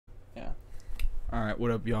Alright,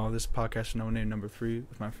 what up, y'all? This is podcast No Name number 3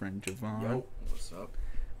 with my friend Jevon. Yo, what's up?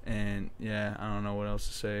 And yeah, I don't know what else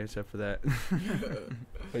to say except for that.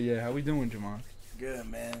 But yeah, how we doing, Jevon? Good,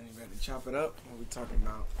 man. You ready to chop it up? What we talking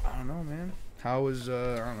about? I don't know, man. How was,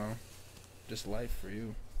 I don't know, just life for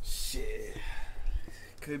you? Shit.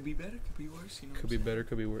 Could be better, could be worse, you know. Could be better,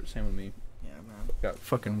 could be worse. Same with me. Yeah, man. Got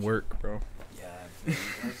fucking work, bro. Yeah, man,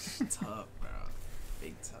 that's tough, bro.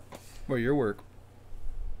 Big tough. Where your work?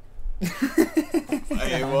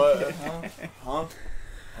 Hey, what? Huh?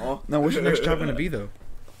 No, what's your next job gonna be though?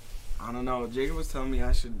 I don't know. Jacob was telling me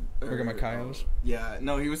I should Work at my Kyos? Yeah,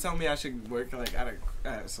 no, he was telling me I should work like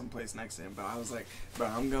at some place next to him, but I was like, bro,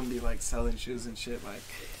 I'm gonna be like selling shoes and shit, like.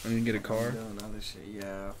 And you get a car? I'm doing other shit,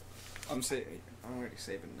 yeah. I'm already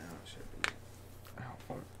saving now, shit. But yeah. Oh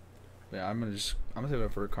fuck. Yeah, I'm gonna save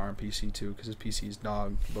up for a car and PC too, cause his PC is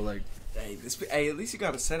dog. But like, hey, at least you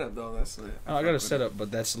got a setup though. That's it. oh, I got a setup,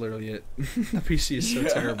 but that's literally it. The PC is so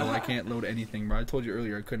terrible. I can't load anything, bro. I told you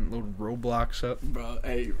earlier I couldn't load Roblox up. Bro,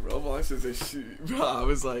 hey, Roblox is a shit. Bro, I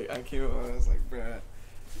was like,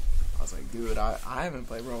 dude, I haven't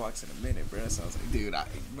played Roblox in a minute, bro. So I was like, dude,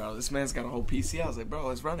 bro, this man's got a whole PC. I was like, bro,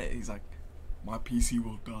 let's run it. He's like, my PC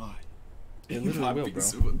will die. It literally my will,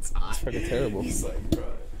 PC bro. will die. It's fucking terrible. He's like, bro,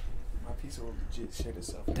 my PC will legit shit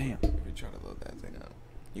itself. Damn. If you try to load that thing up.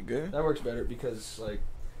 You good? That works better because like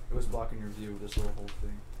it was blocking your view. This whole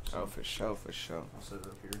thing. So Oh, for sure. I'll set it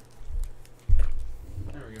up here.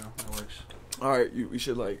 There we go. That works. All right, we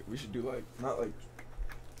should do like not like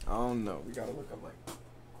I don't know. We gotta look up like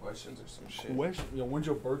questions or some shit. Yo, when's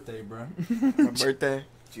your birthday, bro? My birthday,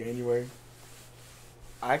 January.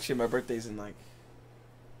 Actually, my birthday's in like.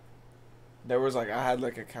 There was like I had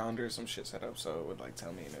like a calendar or some shit set up, so it would like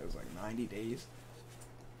tell me, and it was like 90 days.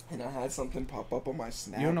 And I had something pop up on my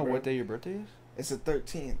Snap. You don't know bro. what day your birthday is? It's the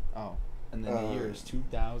 13th. Oh, and then the year is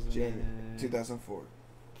 2000. January 2004.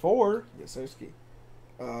 4. Yes, sir, ski.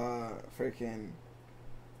 Freaking.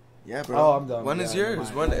 Yeah, bro. Oh, I'm done. When is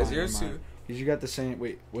yours? When is yours too? Because you got the same.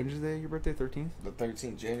 Wait, when's the day of your birthday? 13th. The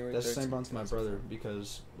 13th, January. That's 13th. the same month as my brother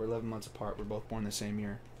because we're 11 months apart. We're both born the same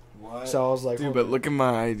year. What? So I was like, dude, but look at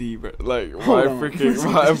my ID, bro. Like, Hold why on.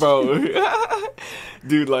 why, bro?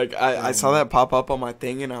 Dude, like, I saw that pop up on my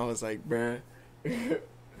thing, and I was like, bruh.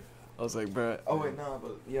 Oh, wait, nah,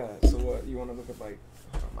 but, yeah, so what? You want to look up, like,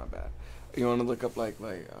 oh, my bad. You want to look up, like,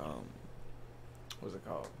 what's it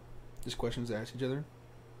called? just questions to ask each other.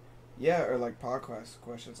 Yeah, or, like, podcast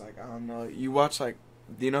questions, like, I don't know. You watch, like,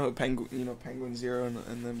 do you know who Penguin Zero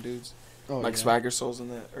and them dudes? Oh, Like, yeah. Swagger Souls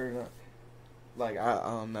and that, or not? Like, I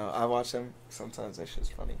don't know. I watch them. Sometimes that shit's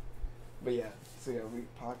funny. But yeah, so yeah, we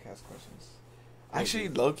podcast questions. Actually,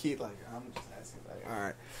 low key, like, I'm just asking. Like, all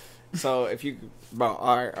right. So if you, bro,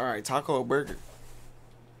 all right, taco or burger?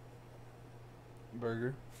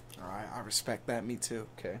 Burger. All right, I respect that. Me too.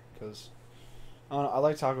 Okay, because I don't know, I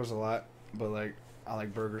like tacos a lot, but like I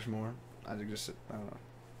like burgers more. I don't know.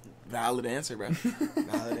 Valid answer, bro.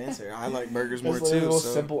 Valid answer. I like burgers more That's like too. the most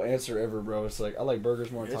So. simple answer ever, bro. It's like I like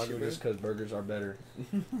burgers more than Yes, tacos you just because burgers are better.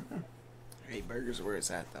 Hey, burgers are where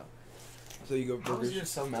it's at though. So you go How is burgers. yours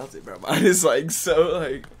so melted, bro? Mine is like so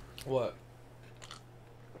like. What?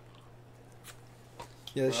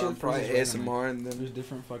 Yeah, this Bro, shit probably freezes right now, ASMR and man. then. There's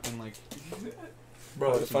different fucking like. Bro,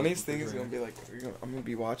 the Questions funniest with thing the is gonna brain. be like, I'm gonna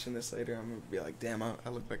be watching this later. I'm gonna be like, damn, I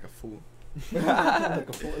look like a fool. Like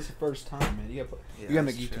a full, it's the first time, man. You gotta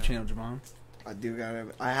make a YouTube channel, Jevon. I do gotta.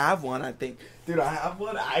 I have one, I think. Dude, I have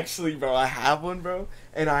one. Actually, bro, I have one, bro.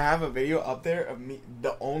 And I have a video up there of me.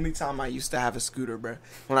 The only time I used to have a scooter, bro.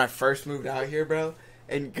 When I first moved out here, bro.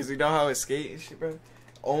 And because you know how I skate and shit, bro.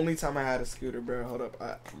 Only time I had a scooter, bro. Hold up.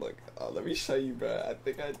 Look. Oh, let me show you, bro. I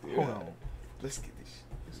think I do. Hold on. Let's get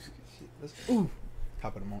this shit. Ooh.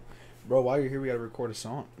 Top of the moment. Bro, while you're here, we gotta record a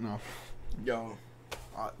song. No. Yo.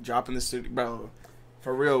 Drop in the studio, bro.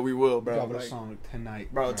 For real, we will, bro. Dropping Like, a song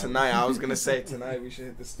tonight. bro, tonight, I was gonna say tonight we should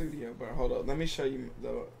hit the studio, bro. Hold up, let me show you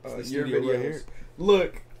It's the your studio videos. right here.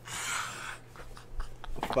 Look,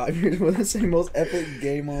 5 years with the same most epic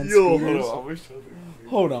game on yo, scooters. hold on, I wish I did.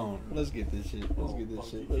 Hold on. Let's get this shit. Let's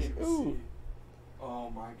ooh. Oh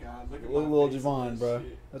my god, look at Little my face Jevon, on this bro.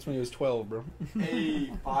 shit. That's when he was 12, bro.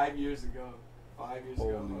 Hey, 5 years ago. 5 years ago.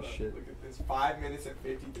 Holy Hold up, shit. Look at this. 5 minutes and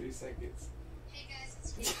 53 seconds. Hey guys,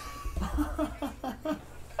 it's me.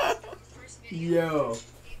 Yo.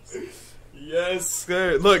 Yes,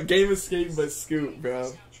 sir. Look, game escape but scoop,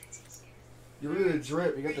 bro. You really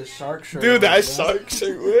drip. You got the shark shirt. Dude, on, that bro. shark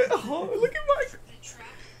shirt. Oh, look at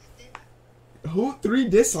my. Who 3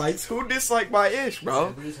 dislikes? Who disliked my ish,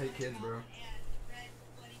 Bro, bro? we just hate kids, bro.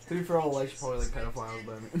 To be fair, all the likes probably like pedophiles,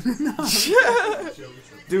 but I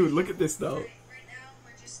mean. Dude, look at this though. Right now,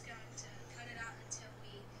 we're just going to cut it out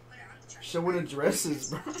Showing the dresses,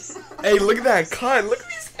 bro. Hey, look at that cut. Look at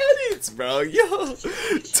these edits, bro. Yo.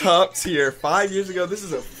 Top tier. 5 years ago, this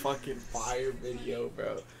is a fucking fire video,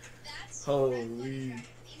 bro. Holy.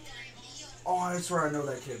 Oh, I swear I know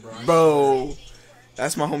that kid, bro. Bro.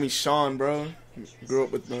 That's my homie Sean, bro. Grew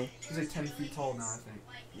up with me. He's like 10 feet tall now, I think.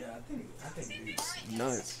 Yeah, I think dude's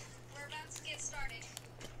nuts. We're about to get started.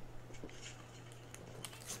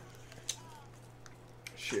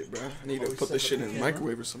 Shit, bro. I need to we put set this up shit the in the camera?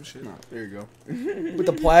 microwave or some shit. No, there you go. With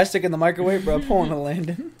the plastic in the microwave, bro, pulling a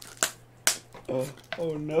Landon.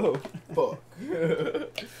 Oh no. Fuck.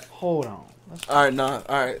 Hold on. Alright, nah.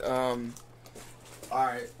 Alright, Alright.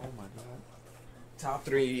 Oh my god. Top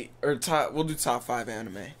 3 or top we'll do top 5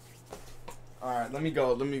 anime. Alright, let me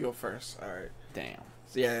go first. Alright. Damn.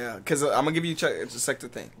 So yeah, cause I'm gonna give you a sec to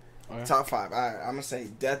think. Okay. Top 5. Alright, I'm gonna say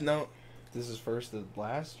Death Note. This is first to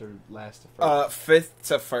last or last to first? Fifth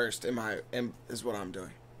to first is what I'm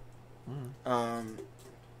doing. Mm.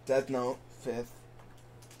 Death Note, 5th.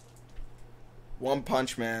 One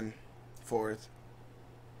Punch Man, 4th.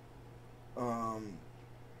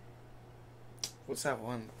 What's that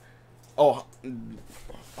one? Oh,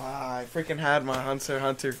 I freaking had my Hunter x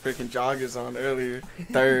Hunter freaking joggers on earlier.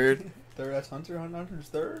 3rd. Third, that's Hunter. Hunter's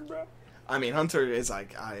third, bro. I mean, Hunter is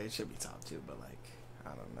like, it should be top 2, but like, I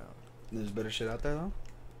don't know. There's better shit out there though.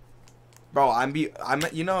 Bro,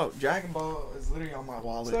 you know, Dragon Ball is literally on my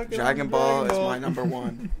wallet. Suck it, Dragon Ball Dragon is Ball. my number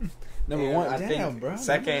 1. Number And one. I Damn, think bro.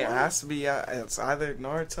 second Number it one. has to be it's either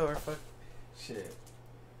Naruto or fuck shit.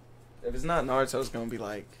 If it's not Naruto, it's gonna be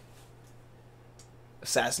like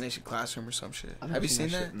Assassination Classroom or some shit. I've never Have you seen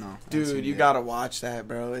that? shit. No, I haven't Dude, seen it you yet. gotta watch that,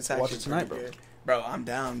 bro. It's actually Watch it tonight, pretty bro. good. Bro, I'm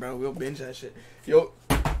down, bro. We'll binge that shit. You'll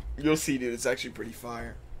see, dude. It's actually pretty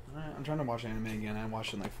fire. Alright, I'm trying to watch anime again. I haven't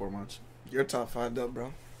watched it in like 4 months. You're top 5 though,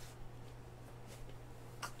 bro.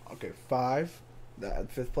 Okay, 5.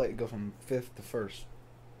 That fifth place go from 5th to 1st.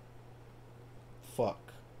 Fuck.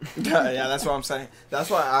 Yeah, that's what I'm saying. That's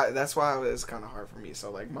why it's kind of hard for me.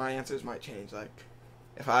 So like my answers might change. Like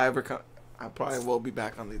if I ever come, I probably will be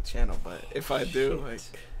back on the channel. But if I do, Shit. like,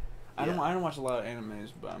 I don't watch a lot of animes,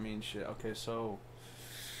 but I mean shit. Okay, so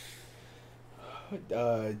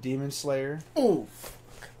Demon Slayer. ooh,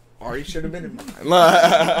 already should have been in mine.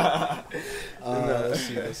 Let's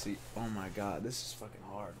see. Oh my god, this is fucking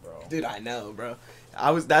hard, bro. Dude, I know, bro.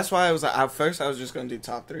 That's why I was like, at first I was just gonna do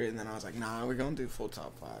top 3, and then I was like, nah, we're gonna do full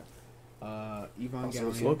top 5. Evangelion.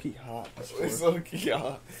 It's low-key hot. That's It's fourth. low-key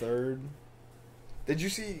hot. 3rd. Did you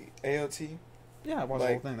see AOT? Yeah, I watched the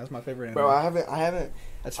whole thing. That's my favorite anime. Bro, I haven't.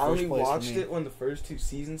 That's I first only place watched for me. it when the first 2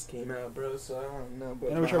 seasons came out, bro. So I don't know. But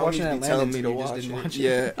You know, we my tried watching homies it be in telling Landon, me to and you just watch didn't it. watch it.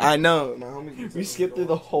 Yeah, I know. My homies. be telling We me skipped to through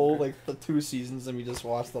the watch whole it. like the 2 seasons, and we just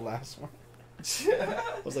watched the last one.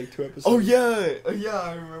 It was like 2 episodes. Oh yeah,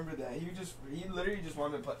 I remember that. He literally just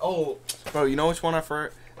wanted to play. Oh, bro, you know which one I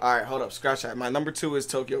prefer? All right, hold up, scratch that. My number 2 is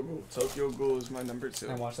Tokyo Ghoul. Tokyo Ghoul is my number 2. I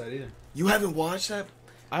didn't watch that either. You haven't watched that?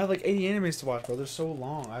 I have like 80 animes to watch, bro. They're so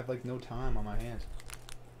long. I have like no time on my hands.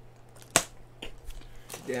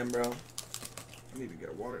 Damn, bro. I need to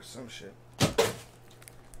get water or some shit. Homie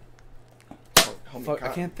Fuck, I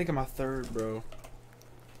Cotton. can't think of my 3rd, bro.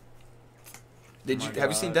 Did Oh you my have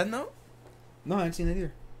you seen God. Death Note? No, I haven't seen it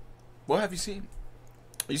either. What have you seen?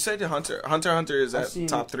 You said the Hunter. Hunter x Hunter is I've at seen-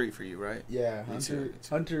 top 3 for you, right? Yeah, Me too, Hunter. me too.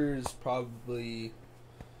 Hunter's probably.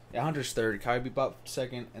 Yeah, Hunter's 3rd. Cowboy Bebop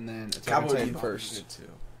 2nd, and then Attack Cowboy on Titan Bebop is first. good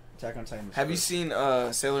too. Attack on Titan. Was Have you first. seen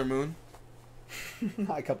Sailor Moon?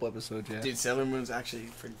 A couple episodes, yeah. Dude, Sailor Moon's actually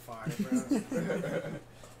pretty fire, bro.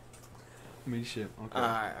 I mean, shit. Okay.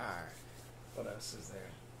 Alright. What else is there?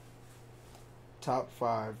 Top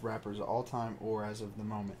 5 rappers of all time or as of the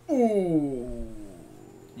moment. Ooh.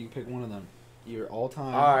 You can pick one of them. Either all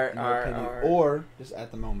time, Alright, in your alright, opinion, alright. or just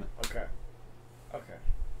at the moment. Okay.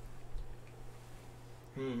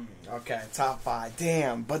 Okay, top 5.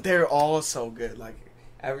 Damn, but they're all so good. Like,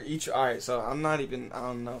 each. Alright, so I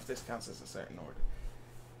don't know if this counts as a certain order.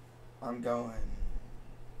 I'm going.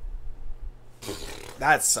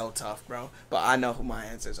 That's so tough, bro. But I know who my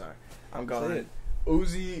answers are. I'm Say going it.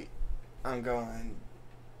 Uzi. I'm going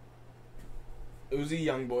Uzi,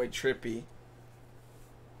 Youngboy, Trippy.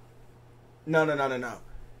 No.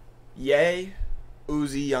 Yay,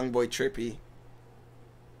 Uzi, Youngboy, Trippy.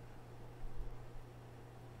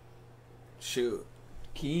 Shoot.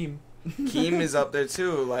 Keem. Keem is up there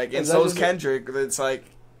too. Like, and Is that so is just Kendrick. It's like,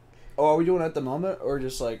 Oh, are we doing at the moment or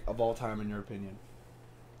just like of all time in your opinion?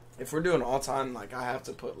 if we're doing all time, like, I have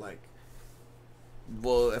to put like.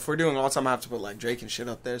 Well, if we're doing all time, I have to put like Drake and shit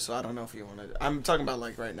up there. So I don't know if you want to. I'm talking about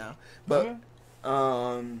like right now, but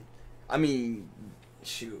Okay. I mean,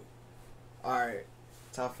 shoot. All right,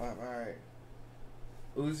 top 5. All right,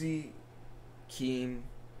 Uzi, Keem,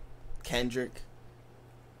 Kendrick,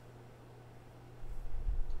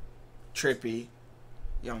 Trippy,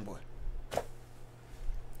 Youngboy.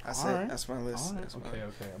 That's it. Alright. That's my list. Alright, That's my okay.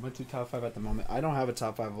 I'm gonna do top 5 at the moment. I don't have a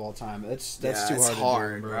top 5 of all time. That's yeah, too it's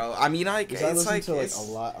hard to do, bro. I mean, like, 'Cause it's I listen like to like it's, a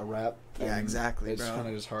lot of rap. Yeah, and exactly, it's bro. kind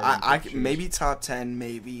of just hard. I to choose. maybe top 10,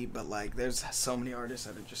 maybe, but like, there's so many artists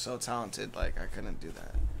that are just so talented. Like, I couldn't do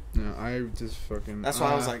that. No, I just fucking. That's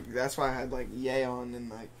why I was like, that's why I had like Ye on and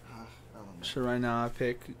like, I don't know. So right now I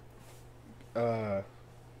pick,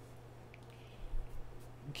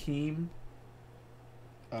 Keem.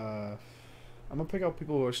 I'm gonna pick out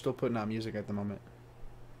people who are still putting out music at the moment.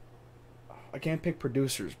 I can't pick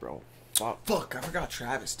producers, bro. Fuck, I forgot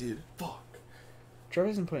Travis, dude. Fuck.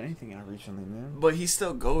 Travis hasn't put anything out recently, man. But he's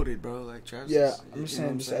still goated, bro. Like Travis. Yeah, is, I'm just you know saying,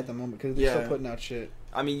 what just at the moment, because they're Yeah. still putting out shit.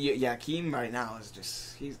 I mean, yeah, Keem right now is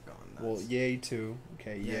just he's going nuts. Well, yay too.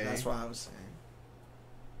 Okay, yeah, yay. that's what I was saying.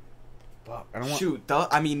 Fuck, I don't want. Shoot,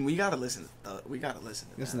 I mean, we gotta listen. We gotta listen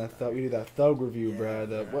to Listen, that. we do that Thug review, Yeah,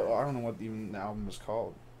 bruh. bro. I don't know what even the album was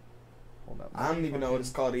called. Hold up. I don't even know what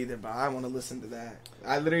it's called either, but I want to listen to that.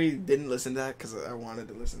 I literally didn't listen to that because I wanted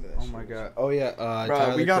to listen to that. Oh my god. Oh yeah. Bro,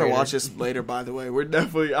 Tyler, we the gotta Creator. watch this later. By the way, we're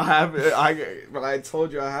definitely. But I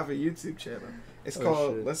told you I have a YouTube channel. It's Oh,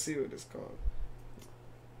 called. shit. Let's see what it's called.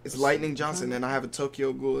 It's Let's Lightning see. Johnson, and I have a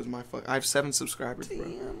Tokyo Ghoul as my fuck. I have 7 subscribers, bro.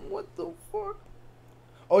 Damn, what the fuck?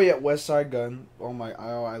 Oh yeah, West Side Gun. Oh my,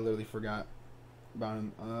 I literally forgot about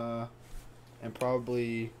him. And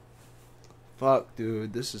probably, fuck,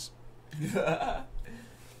 dude, this is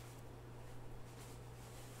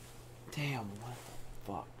damn. What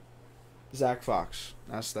the fuck? Zach Fox.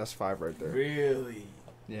 That's 5 right there. Really?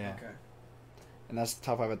 Yeah, Okay. and that's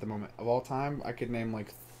top 5 at the moment of all time. I could name like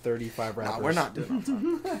 35 rappers. Nah, we're not doing all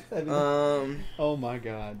time. Oh my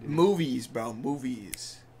god, dude. Movies, bro.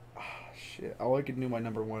 Movies. Shit. I could knew my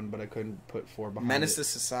number 1, but I couldn't put 4 behind Menace it. to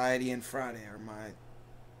Society and Friday are my.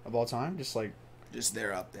 Of all time, just like Just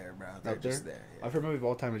they're up there, bro. They're Up there? just there. my favorite movie of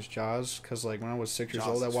all time is Jaws, because like when I was 6 years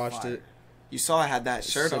old, I Jaws is watched fire. it. You saw I had that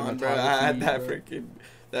shirt on, bro. I had that Cinematography, bro. freaking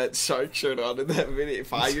that shark shirt on in that video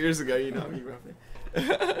 5 years ago. You know me, bro.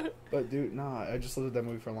 But dude, nah, I just loved that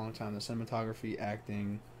movie for a long time. The cinematography,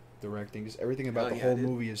 acting, directing, just everything about Oh, the yeah, whole dude.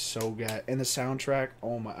 movie is so good. And the soundtrack,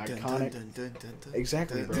 oh my, iconic,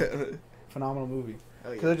 Exactly, bro. Dun. phenomenal movie. Oh,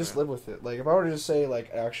 yeah, Because I just bro. live with it. Like if I were to just say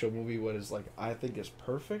like actual movie, what is like I think is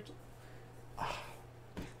perfect.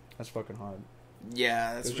 That's fucking hard.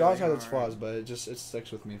 Yeah, that's Because Jaws really has its hard. flaws, but it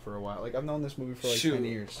sticks with me for a while. Like I've known this movie for like Shoot. 10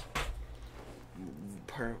 years.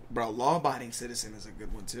 Bro, Law Abiding Citizen is a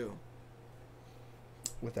good one too.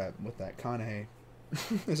 With that Conahey.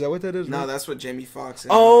 Is that what that is? No, bro? that's what Jamie Foxx.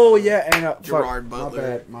 Oh yeah, and Gerard fuck,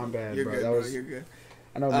 Butler. My bad, You're bro. good, That bro. was You're good.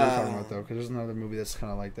 I know what you're talking Uh, about though, because there's another movie that's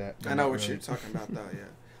kind of like that. but I know not what really. you're talking about, though. Yeah.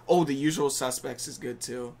 Oh, The Usual Suspects is good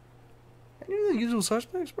too. You know the Usual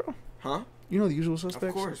Suspects, bro. Huh? You know the Usual Suspects.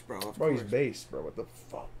 Of course, bro. Of Bro, course. he's based, bro. What the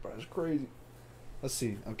fuck, bro? It's crazy. Let's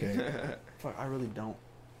see. Okay. Fuck, I really don't.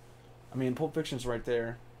 I mean, Pulp Fiction's right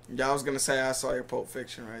there. Yeah, I was gonna say I saw your Pulp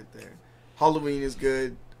Fiction right there. Halloween is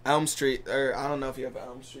good. Elm Street, or I don't know if you have an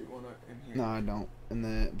Elm Street one in here. No, I don't. And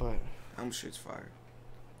then, but Elm Street's fire.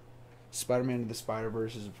 Spider-Man and the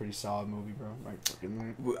Spider-Verse is a pretty solid movie, bro. Like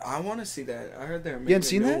fucking. I want to see that. I heard they're making You haven't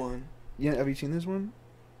seen a new that? one. Yeah, have you seen this one?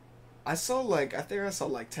 I think I saw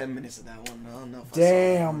like 10 minutes of that one. I don't know if I saw that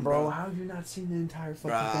Damn, one, bro. How have you not seen the entire fucking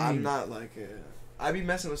Bro, thing? I'm not like I be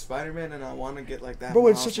messing with Spider-Man and I want to get like that. Bro,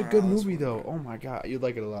 it's Miles such a good Morales movie one, though. bro. Oh my god, you'd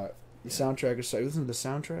like it a lot. The Yeah. soundtrack is so. Listen to the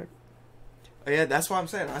soundtrack. Oh, yeah, that's what I'm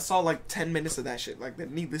saying. I saw like 10 minutes of that shit. Like,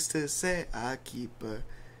 needless to say, I keep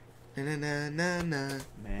na na na na na.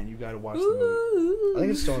 Man, you gotta watch the movie. I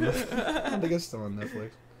think it's still on Netflix. I think it's still on Netflix.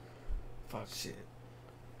 Fuck shit.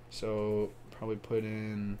 So probably put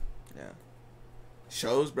in. Yeah.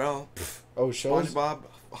 Shows, bro. Oh, shows. SpongeBob,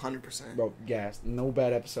 100%. Bro, gas. No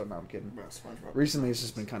bad episode. No, I'm kidding. Bro, SpongeBob. Recently, it's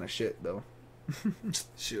just been kind of shit though.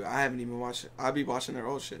 Shoot, I haven't even watched it. I'll be watching their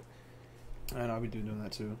old shit. And I'll be doing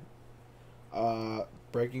that too.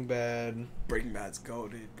 Breaking Bad, Breaking Bad's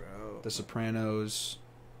goated, bro. The Sopranos.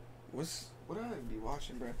 What do I be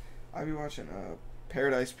watching, bro? I be watching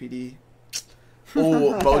Paradise PD.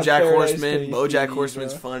 Oh, BoJack Paradise Horseman. PD, BoJack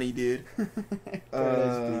Horseman's bro. funny, dude.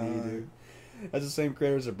 Paradise PD, dude. That's the same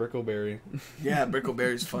creators as Brickleberry. Yeah,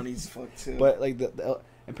 Brickleberry's funny as fuck too. But like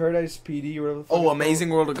in Paradise PD or whatever. The fuck it's oh, called. Amazing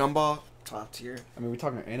World of Gumball, top tier. I mean, we're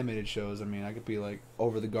talking animated shows. I mean, I could be like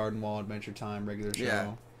Over the Garden Wall, Adventure Time, regular show.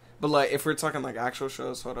 Yeah. But like, if we're talking like actual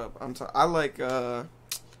shows, hold up, I like I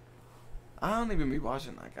don't even be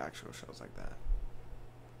watching like actual shows like that.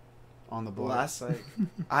 on the The block. last like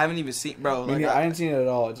I haven't even seen, bro. I, Like, mean, I didn't see it at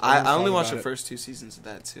all. I only watched the first 2 seasons of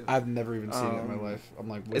that too. I've never even seen it in my life. I'm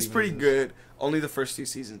like, what It's even pretty is this? good. Only the first 2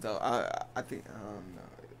 seasons though. I think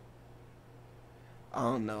I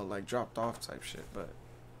don't know, like dropped off type shit, but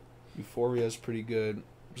Euphoria is pretty good.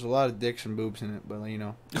 There's a lot of dicks and boobs in it, but you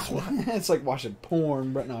know, it's like watching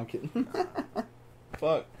porn. But no, I'm kidding.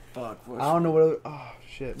 Fuck. fuck. I don't know what. Other, oh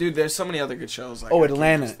shit. Dude, there's so many other good shows. Like, Oh, I can't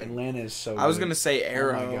Atlanta. just think. Atlanta is so. I was good. gonna say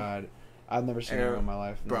Arrow. Oh my god, I've never seen Arrow in my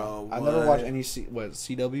life, no. Bro, I've never watched what? any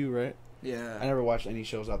CW, right? Yeah. I never watched any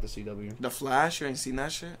shows out the CW. The Flash. You ain't seen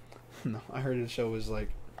that shit? No, I heard the show was like.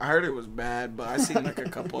 I heard it was bad, but I seen like a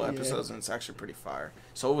couple Yeah. episodes and it's actually pretty fire.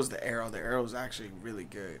 So was the Arrow. The Arrow was actually really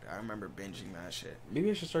good. I remember binging that shit. Maybe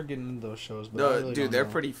I should start getting into those shows. But I really Dude, don't they're know.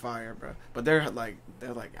 pretty fire, bro. But they're like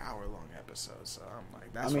hour-long episodes. So I'm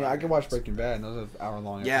like, that's. I mean, why I could watch Breaking Bad, and those are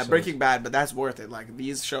hour-long. Yeah, episodes. Breaking Bad, but that's worth it. Like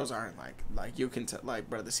these shows aren't like you can like,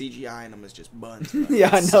 bro. The CGI in them is just buns. Bro. Yeah,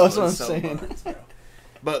 I It's know, that's what I'm it's saying. buns, bro.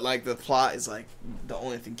 But like the plot is like the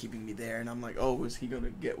only thing keeping me there, and I'm like, oh, is he gonna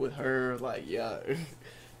get with her? Like, yeah.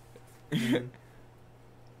 Mhm.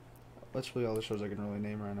 That's really all the shows I can really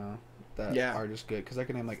name right now that Yeah. are just good. Because I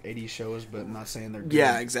can name like 80 shows, but I'm not saying they're good.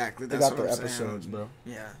 Yeah, exactly. They That's got what their I'm episodes, saying. bro.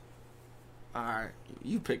 Yeah. All right,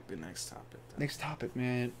 you pick the next topic. Then. Next topic,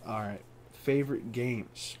 man. All right. Favorite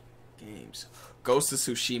games. Games. Ghost of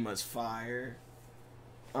Tsushima's fire.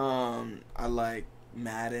 I like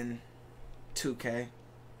Madden, 2K.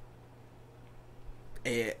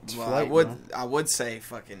 It's Well, flight, I would say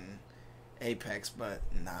fucking Apex, but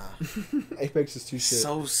nah. Apex is too shit.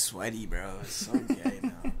 So sweaty, bro. It's so gay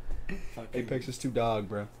now. Fucking- Apex is too dog,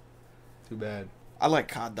 bro. Too bad. I like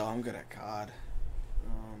COD though. I'm good at COD.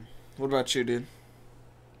 What about you, dude?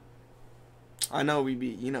 I know we could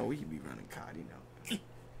be running COD, you know.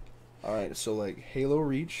 All right, so like Halo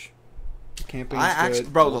Reach, campaign. I actually,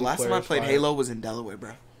 bro, the last time I played Halo was in Delaware,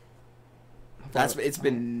 bro. It's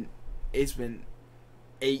been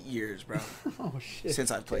 8 years, bro, Oh shit! since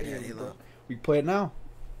I played Damn, Halo. bro. We play it now.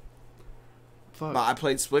 Fuck. But I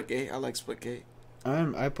played Splitgate. I like Splitgate.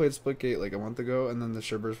 I played Splitgate like a month ago, and then the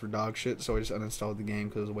servers were dog shit, so I just uninstalled the game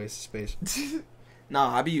because it was a waste of space.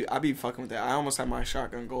 Nah, I be fucking with that. I almost had my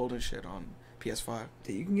shotgun gold and shit on PS5.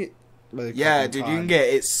 Dude, you can get. Like, Yeah, dude, you can get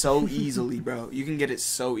it so easily, bro. You can get it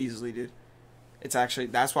so easily, dude. It's actually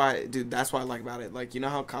that's why I like about it. Like, you know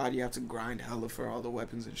how COD you have to grind hella for all the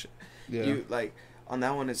weapons and shit. Yeah. You like on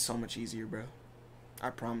that one it's so much easier, bro. I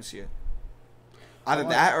promise you. Either Oh,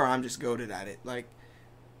 that or I'm just goaded at it, like,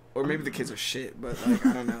 or maybe the kids are shit, but like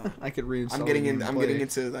I don't know. I could reinstall. I'm getting it in. and I'm play. getting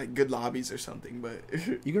into like good lobbies or something, but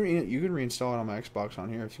You can reinstall it on my Xbox on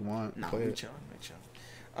here if you want. nah, play we it. chilling.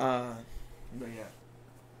 But yeah.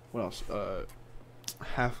 What else?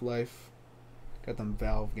 Half-Life. Got them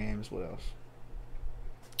Valve games. What else?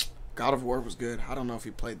 God of War was good. I don't know if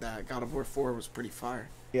you played that. God of War 4 was pretty fire.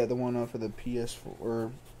 Yeah, the one for the PS4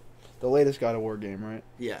 or the latest God of War game, right?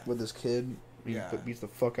 Yeah. With this kid. He Yeah. beats the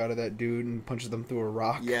fuck out of that dude and punches them through a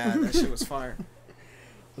rock. Yeah, that shit was fire.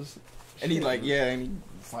 This- And he shit, like, man. yeah, and he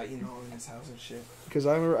fighting all in his house and shit. Because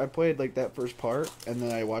I remember I played like that first part, and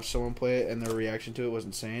then I watched someone play it, and their reaction to it was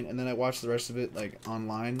insane. And then I watched the rest of it like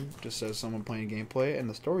online, just as someone playing gameplay, and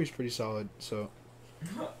the story's pretty solid. So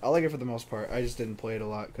I like it for the most part. I just didn't play it a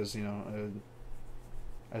lot because I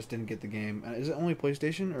just didn't get the game. Is it only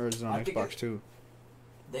PlayStation or is it on I think Xbox too?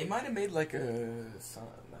 They might have made like a. I don't know.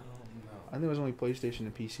 I think it was only PlayStation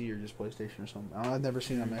and PC or just PlayStation or something. I've never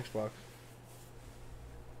seen it on Xbox.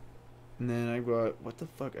 And then I got, what the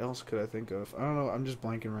fuck else could I think of? I don't know. I'm just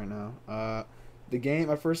blanking right now. The game,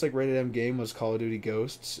 my first like rated M game was Call of Duty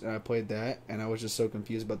Ghosts, and I played that, and I was just so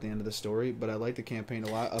confused about the end of the story. But I liked the campaign a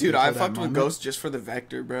lot. Dude, I fucked with Ghost just for the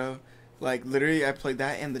vector, bro. Like literally, I played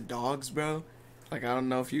that and the dogs, bro. Like I don't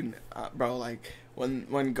know if you, bro. Like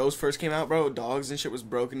when Ghost first came out, bro, dogs and shit was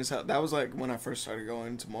broken as hell. That was like when I first started going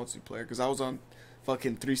into multiplayer because I was on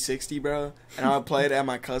fucking 360, bro, and I would play it at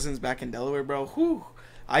my cousin's back in Delaware, bro. Whew.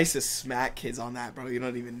 I used to smack kids on that, bro. You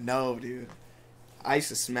don't even know, dude. I used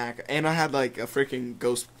to smack, and I had like a freaking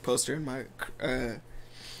Ghost poster in my,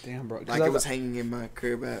 Damn, bro. like it was hanging in my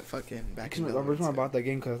crib at fucking back in The Delaware. reason why I bought that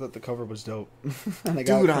game because I thought the cover was dope. And I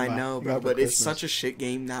Dude, got I know, bro, but it's Christmas. such a shit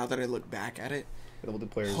game now that I look back at it. The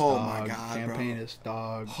multiplayer is Oh dog. my God, campaign bro. is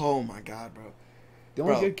dog. Oh my god, bro. The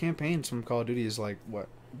only Bro. good campaigns from Call of Duty is like what?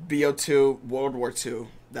 BO2, World War II.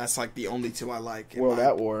 That's like the only two I like. World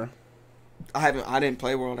at War. I didn't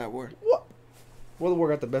play World at War. What? World at War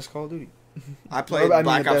got the best Call of Duty. I played I mean,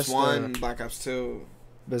 Black the Ops best, 1, Black Ops 2.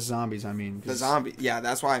 Best zombies, I mean. 'cause The zombie. Yeah,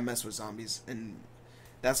 that's why I mess with zombies. And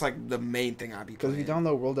That's like the main thing I be Because playing. if you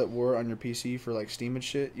download World at War on your PC for like Steam and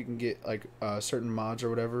shit, you can get like certain mods or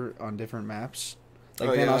whatever on different maps.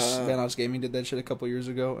 Like Vanos Gaming did that shit a couple years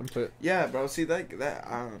ago and put. Yeah, bro. See that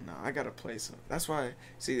I don't know. I gotta play some. That's why.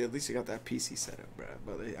 See, at least you got that PC setup, bro.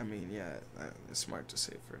 But I mean, yeah, it's smart to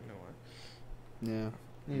save for a new one. Yeah,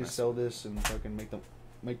 you need to sell this and fucking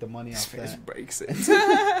make the money off His face that. breaks it.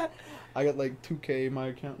 I got like 2K in my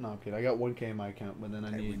account. No, I'm kidding. I got 1K in my account, but then I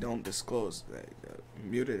Hey, need. we don't disclose that.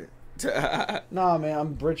 Muted it. Nah, man,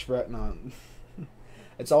 I'm rich, bro. No,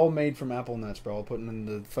 it's all made from apple nuts, bro. I'll put in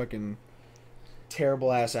the fucking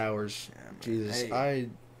terrible ass hours. Yeah, man. Jesus, Hey,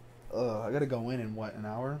 I gotta go in what, an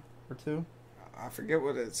hour or two? I forget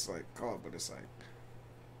what it's like called, but it's like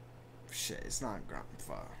shit. It's not Grand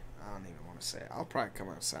Theft. I don't even want to say it. I'll probably come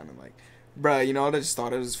out sounding like, bruh, you know what? I just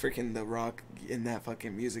thought it was freaking The Rock in that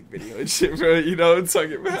fucking music video and shit, bro. You know what I'm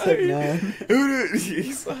talking about?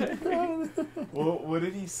 He's like, what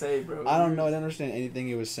did he say, bro? I don't know. I didn't understand anything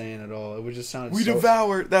he was saying at all. It was just sounded. We so...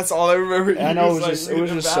 devoured. That's all I remember. I know it He was like,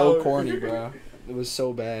 just so corny, bro. It was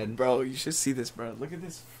so bad, Bro, you should see this, bro. Look at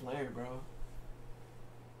this flare, bro.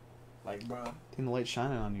 Like, bro. Think the light's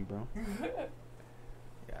shining on you, bro.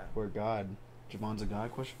 Yeah. We're God. Jevon's a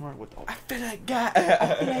god? Question mark. What the? I feel like God.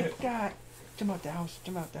 I feel like God. Jump out the house.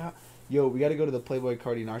 Jump out the house. Yo, we got to go to the Playboy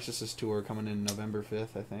Cardi Narcissist tour coming in November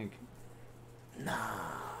 5th, I think.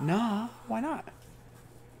 Nah. Why not?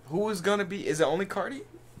 Who is gonna be? Is it only Cardi?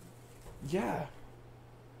 Yeah.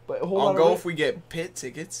 But hold I'll on. go if we get pit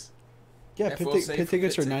tickets. Yeah, if pit, we'll save pit for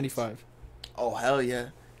tickets pit are tickets. $95. Oh hell yeah!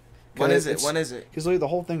 When is it? It's- When is it? Because the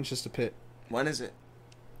whole thing's just a pit. When is it?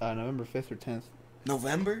 November 5th or 10th.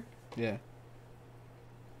 November? Yeah.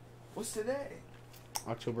 What's today?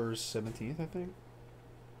 October 17th, I think.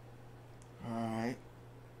 Alright.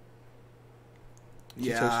 Dude,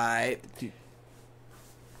 Yeah, so- alright. Dude.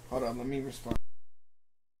 Hold on, let me respond.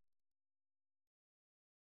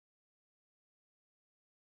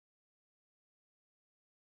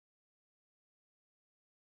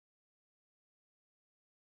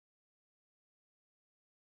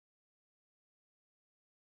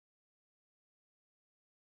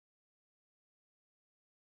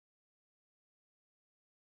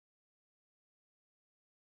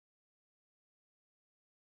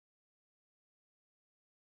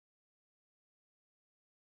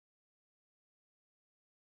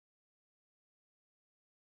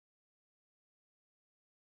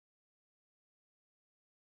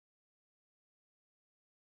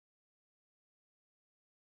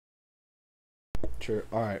 Sure.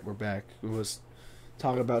 All right, we're back. We was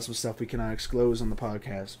talking about some stuff we cannot disclose on the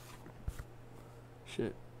podcast.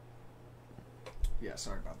 Shit. Yeah,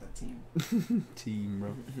 sorry about that team. Team,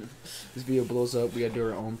 bro. This video blows up. We gotta do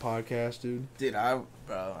our own podcast, dude. Dude,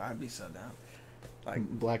 I'd be so down. Like,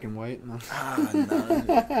 Black and white. No.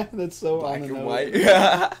 no. That's so Black on the and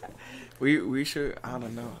nose. white. we should, I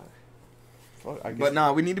don't know. Fuck, I guess. But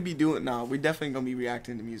nah, we need to be doing, we definitely gonna be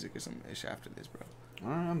reacting to music or some ish after this, bro.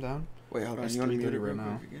 All right, I'm down. Wait, hold on. It's You want to mute 3:30 it right real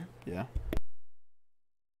now. quick again? Yeah.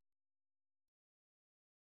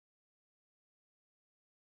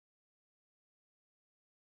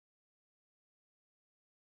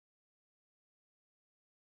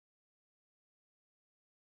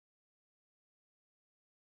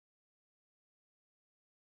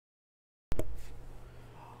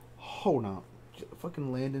 Hold on.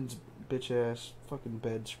 Fucking Landon's bitch ass fucking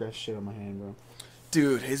bed scratched shit on my hand, bro.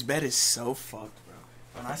 Dude, his bed is so fucked, bro.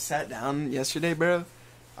 When I sat down yesterday, bro,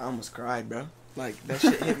 I almost cried, bro. Like, that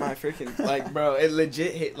shit hit my freaking, like, bro, it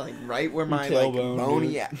legit hit, like, right where my, like, tailbone, bony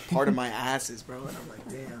dude. Part of my ass is, bro. And I'm like,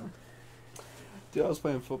 damn. Dude, I was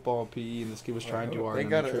playing football PE and this kid was trying too hard. They and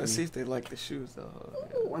gotta, tripped let's me. see if they like the shoes, though.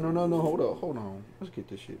 Oh, no, hold on. Let's get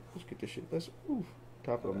this shit. Let's, oof.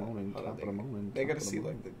 Top of the morning. Hold on, Top of the morning. They top gotta of the see,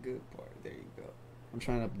 morning. like, the good part. There you go. I'm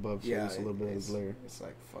trying up above, so Yeah, it's a little bit of it's, glare. it's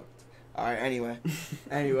like, fucked. Alright, anyway.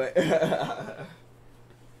 Anyway.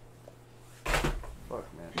 Fuck,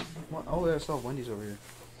 man. What? Oh, yeah, I saw Wendy's over here.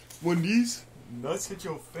 Wendy's? Nuts hit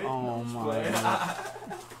your face. Oh, No, my just God.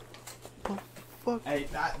 playing. Fuck. Hey,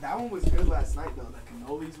 that one was good last night, though. The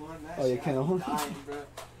cannolis one. That Oh, yeah, shit had me cannoli. dying, bro.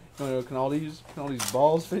 You know, can all these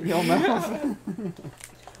balls fit in your mouth?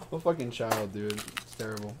 What fucking child, dude? It's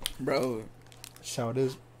terrible. Bro. Child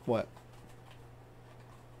is what?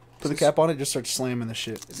 Put the cap on it, just start slamming the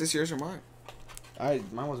shit. Is this yours or mine?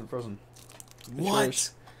 Mine wasn't frozen. It's What?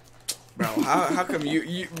 yours. Bro, how come you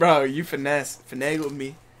finagled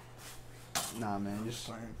me? Nah, man, just.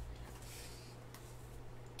 Fine.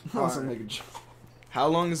 I wasn't Alright. making joke. How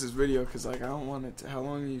long is this video? Cause like I don't want it to. How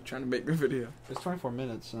long are you trying to make the video? It's 24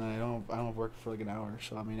 minutes, and I don't have work for like an hour,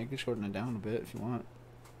 so I mean I can shorten it down a bit if you want.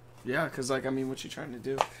 Yeah, because, like, I mean, what you trying to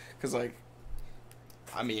do? Because, like,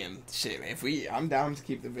 I mean, shit, I'm down to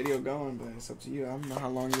keep the video going, but it's up to you. I don't know how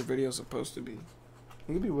long your video's supposed to be.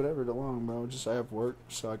 It could be whatever the long, bro. Just I have work,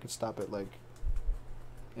 so I could stop it, like,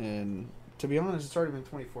 and to be honest, it's already been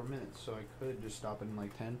 24 minutes, so I could just stop it in,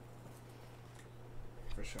 like, 10.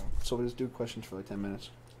 For sure. So we'll just do questions for, like, 10 minutes.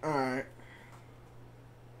 Alright.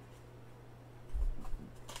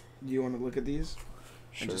 Do you want to look at these?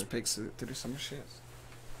 Sure. And just pick through some shit.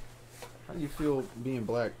 How do you feel being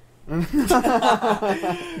black? No,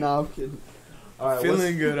 I'm kidding. All right,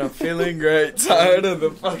 Feeling good. I'm feeling great. Tired of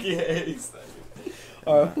the fucking hate.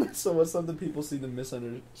 All right, so what's something people seem to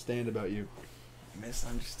misunderstand about you?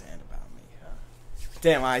 Misunderstand about me, huh?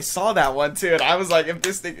 Damn, I saw that one too, and I was like, if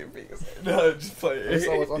this nigga be, no, just play it. I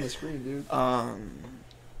saw what's on the screen, dude.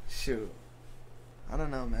 Shoot. I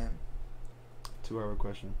don't know, man. 2-hour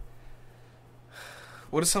question.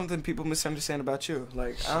 What is something people misunderstand about you?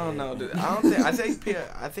 Like, I don't know, dude. I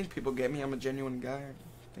think people get me. I'm a genuine guy.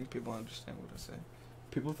 I think people understand what I say.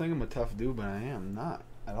 People think I'm a tough dude, but I am not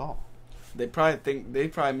at all. They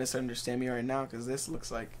probably misunderstand me right now because this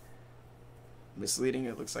looks like misleading.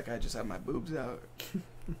 It looks like I just have my boobs out.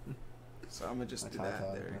 So I'm gonna just do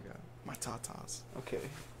that. There you go. My tatas. Okay.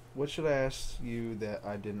 What should I ask you that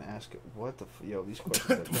I didn't ask? What the yo? These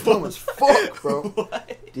questions are dumb as fuck, bro.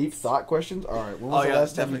 What? Deep thought questions. All right. When was the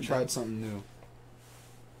last time you definitely. tried something new?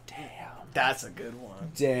 Damn, that's a good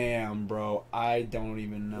one. Damn, bro. I don't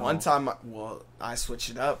even know. One time, I switched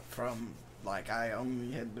it up from like I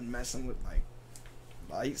only had been messing with like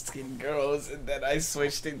light skinned girls, and then I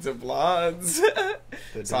switched into blondes.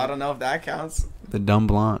 So I don't know if that counts. The dumb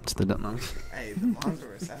blondes. The dumb. Hey, the blondes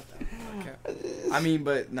were sad though. Okay. I mean,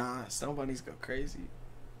 but nah, snow bunnies go crazy.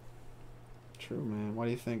 True, man. Why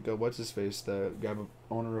do you think? What's his face? The guy,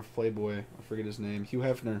 owner of Playboy. I forget his name. Hugh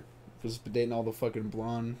Hefner was dating all the fucking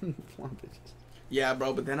blonde bitches. Yeah,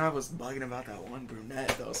 bro. But then I was bugging about that one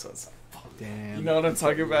brunette though, so it's like, fuck. Damn. You know what I'm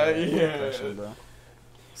talking about? Yeah. Depression, bro.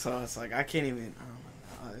 So it's like I can't even. I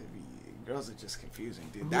don't know. Girls are just confusing,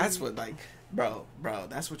 dude. That's what like, bro.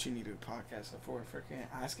 That's what you need a podcast for. Freaking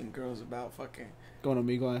asking girls about fucking. Going to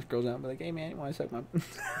Omegle, ask girls out, and be like, "Hey, man, you want to suck my?"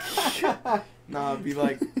 Nah, be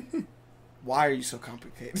like, why are you so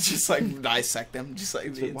complicated? Just like dissect them. Just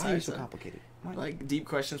like the Why are you so time. complicated? Why? Like deep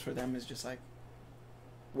questions for them is just like,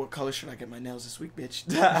 what color should I get my nails this week, bitch?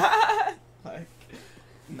 Like,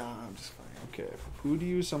 nah, I'm just fine. Okay, who do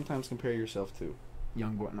you sometimes compare yourself to?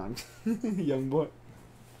 Young boy, no, young boy.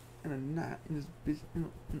 And I'm not in this bitch.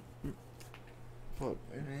 Fuck.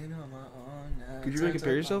 Could you really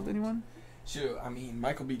compare yourself to anyone? Shoot, I mean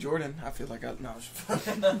Michael B. Jordan. I feel like Big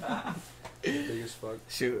as fuck.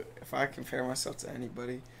 Shoot, if I compare myself to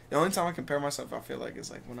anybody, the only time I compare myself, I feel like is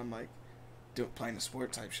like when I'm like playing a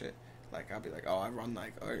sport type shit. Like I'll be like, oh, I run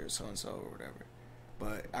like, oh, you're so and so or whatever.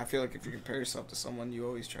 But I feel like if you compare yourself to someone, you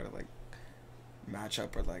always try to like match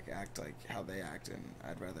up or like act like how they act, and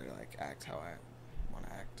I'd rather like act how I want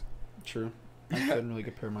to act. True. I couldn't really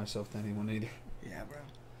compare myself to anyone either. Yeah, bro.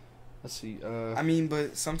 Let's see. I mean,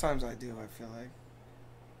 but sometimes I do. I feel like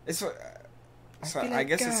it's. So I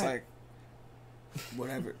guess it's like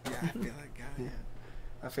whatever. Yeah, I feel like God. Yeah.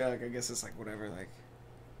 I feel like I guess it's like whatever. Like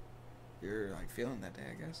you're like feeling that day.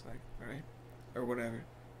 I guess like right or whatever.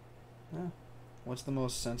 Yeah. What's the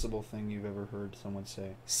most sensible thing you've ever heard someone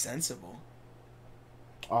say? Sensible.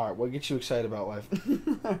 All right. What gets you excited about life?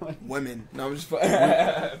 Women. No, I'm just.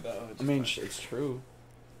 I mean, it's true.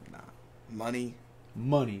 Nah. Money.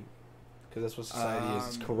 Money. Because that's what society is.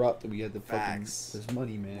 It's corrupt. We get the fucking. Facts. There's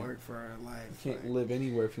money, man. Work for our life. You can't live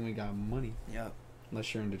anywhere if you ain't got money. Yep.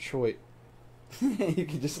 Unless you're in Detroit. You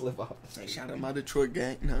can just live off the Hey, street. shout out my Detroit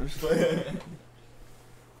gang. No, I'm just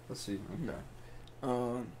Let's see.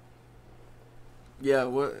 Okay. Yeah,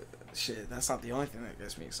 what shit, that's not the only thing that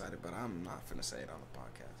gets me excited, but I'm not finna say it on the podcast.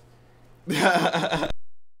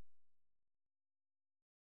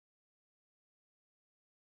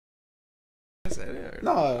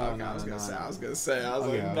 No, I was gonna say,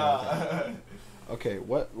 nah. Okay,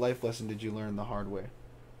 what life lesson did you learn the hard way?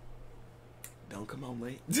 Don't come home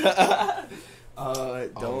late.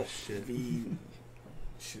 Don't shit. be.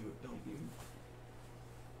 Shoot, don't be.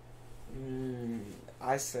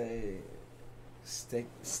 I say, stay.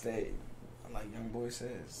 Like Young Boy says,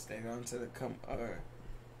 stay on to the come. Or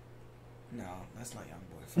no, that's not Young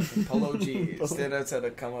Boy. Fucking Polo G. Stay on to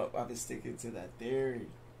the come up. I've been sticking to that theory.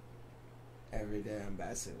 Every day I'm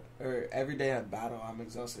battle, or every day I battle, I'm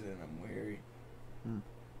exhausted and I'm weary.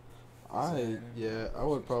 I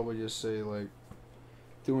would probably just say like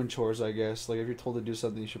doing chores. I guess like if you're told to do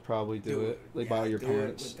something, you should probably do it. Like by your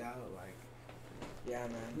parents. Without like Yeah,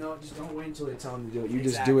 man. No, just don't wait until they tell them to do it. You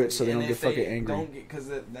just do it so they don't get fucking angry. Because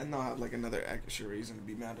then they'll have like another extra reason to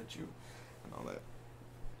be mad at you and all that.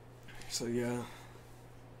 So yeah.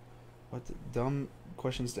 What the dumb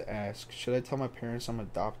questions to ask? Should I tell my parents I'm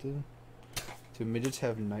adopted? Do midgets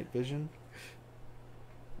have night vision?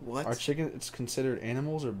 What? Are chickens considered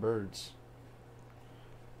animals or birds?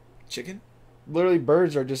 Chicken? Literally,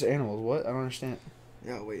 birds are just animals. What? I don't understand.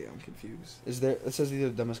 Yeah, wait, I'm confused. It says these are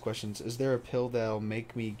the dumbest questions. Is there a pill that'll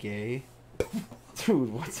make me gay?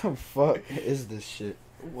 Dude, what the fuck is this shit?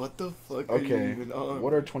 What the fuck are you Okay, even on?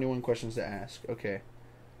 what are 21 questions to ask? Okay.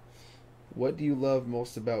 What do you love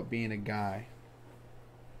most about being a guy?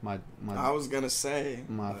 My I was gonna say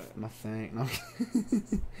my but- thing. No.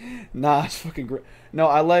 Nah, it's fucking great. No,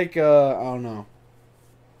 I like I don't know.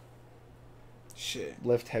 shit.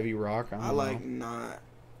 Lift heavy rock. I don't I know. like not.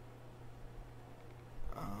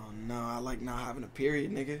 No, I like not having a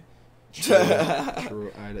period, nigga.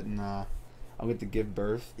 True. Nah. I'll get to give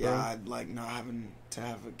birth. Bro. Yeah, I'd like not having to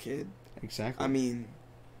have a kid. Exactly. I mean,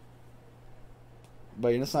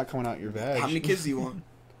 but it's not coming out your vag. how many kids do you want?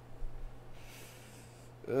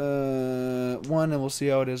 One, and we'll see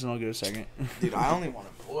how it is, and I'll get a second. Dude, I only want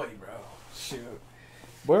a boy, bro. Shoot.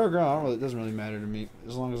 Boy or girl, I don't really, it doesn't really matter to me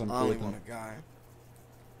as long as I'm I cool only with them. want a guy.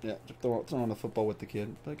 Yeah, just throw on the football with the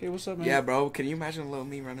kid. Like, hey, what's up, man? Yeah, bro. Can you imagine little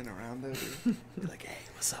me running around though? Dude? Be like, hey,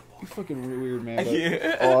 what's up, You boy? fucking weird, man. But,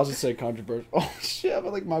 Yeah. Oh, I was gonna say controversial. Oh shit!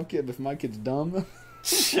 But like my kid, if my kid's dumb.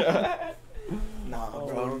 Nah, Oh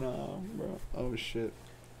bro. no, bro. Oh shit.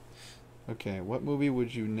 Okay, what movie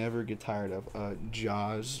would you never get tired of?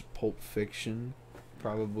 Jaws, Pulp Fiction,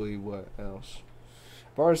 probably. What else?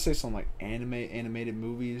 If I were to say something like animated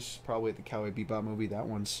movies, probably the Cowboy Bebop movie. That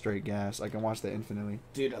one's straight gas. I can watch that infinitely.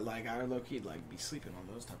 Dude, like I low-key like be sleeping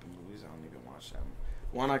on those type of movies. I don't even watch them.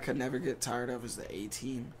 One I could never get tired of is the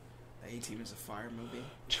A-Team. The A-Team is a fire movie.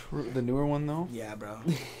 True. The newer one though. Yeah, bro.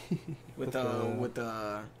 with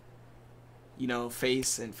the you know,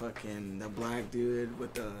 face and fucking the black dude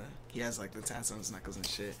with the he has like the tats on his knuckles and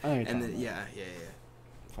shit. I know you're And talking then about. yeah.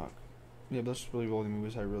 Fuck. Yeah, but that's really the only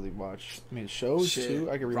movies I really watch. I mean, shows Shit. too.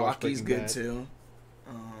 I can rewatch Rocky's Breaking good Bad. too.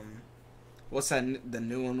 What's that? The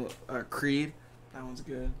new one, Creed. That one's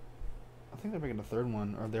good. I think they're making a third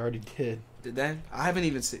one, or they already did. Did they? I haven't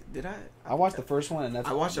even seen. Did I? I watched the first one, and that's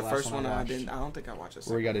I watched the last first one. And I watched, didn't. I don't think I watched the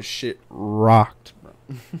Where he second. got his shit rocked, bro.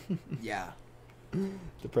 Yeah.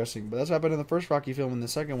 Depressing, but that's what happened in the first Rocky film. In the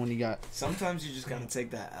second one, he got. Sometimes you just gotta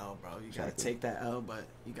take that L, bro. You gotta Exactly. take that L, but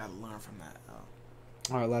you gotta learn from that L.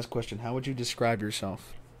 All right, last question. How would you describe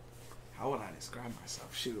yourself? How would I describe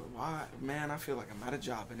myself? Shoot, why, man? I feel like I'm at a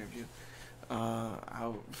job interview.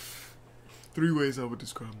 Three ways I would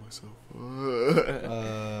describe myself.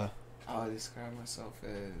 I would describe myself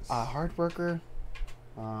as A hard worker.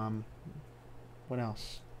 What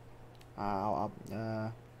else?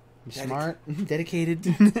 Smart, dedicated.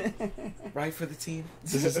 right for the team.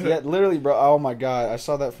 This is, yeah, literally, bro. Oh my god, I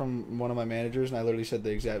saw that from one of my managers, and I literally said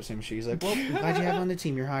the exact same shit. He's like, "Well, I'm glad you have on the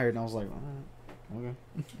team. You're hired." And I was like, "Okay."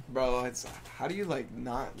 Bro, it's how do you like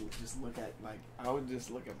not just look at like I would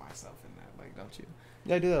just look at myself in that like don't you?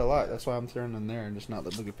 Yeah, I do that a lot. That's why I'm turning in there and just not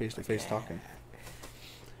looking face to face Like, talking.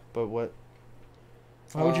 But what?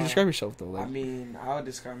 How would you describe yourself though? Like, I mean, I would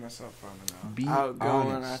describe myself. I don't know. Be Outgoing.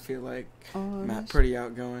 honest. I feel like honest. pretty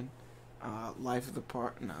outgoing. Life of the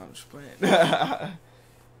part. No, I'm just playing.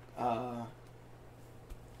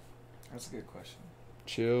 That's a good question.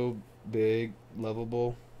 Chill, big,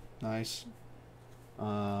 lovable, nice.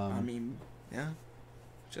 I mean, yeah,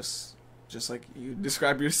 just like you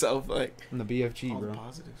describe yourself, like I'm the BFG, all bro. the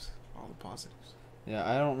positives, all the positives. Yeah,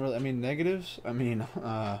 I don't really. I mean, negatives. I mean,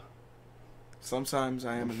 Sometimes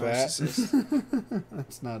I am a fat. narcissist.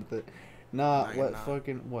 That's not the. Nah, No, you're what not.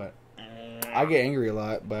 fucking what? I get angry a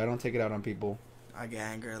lot, but I don't take it out on people. I get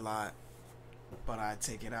angry a lot, but I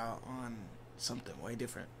take it out on something way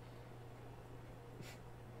different.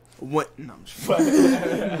 What? No, I'm just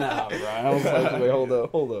Nah, bro. I was like, wait, hold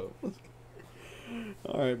up.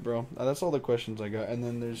 All right, bro. That's all the questions I got. And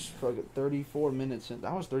then there's fucking 34 minutes.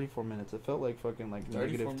 That was 34 minutes. It felt like fucking like 34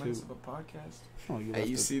 negative minutes two. of a podcast. Oh, you Hey, left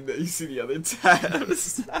you it. see the other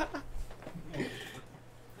tabs.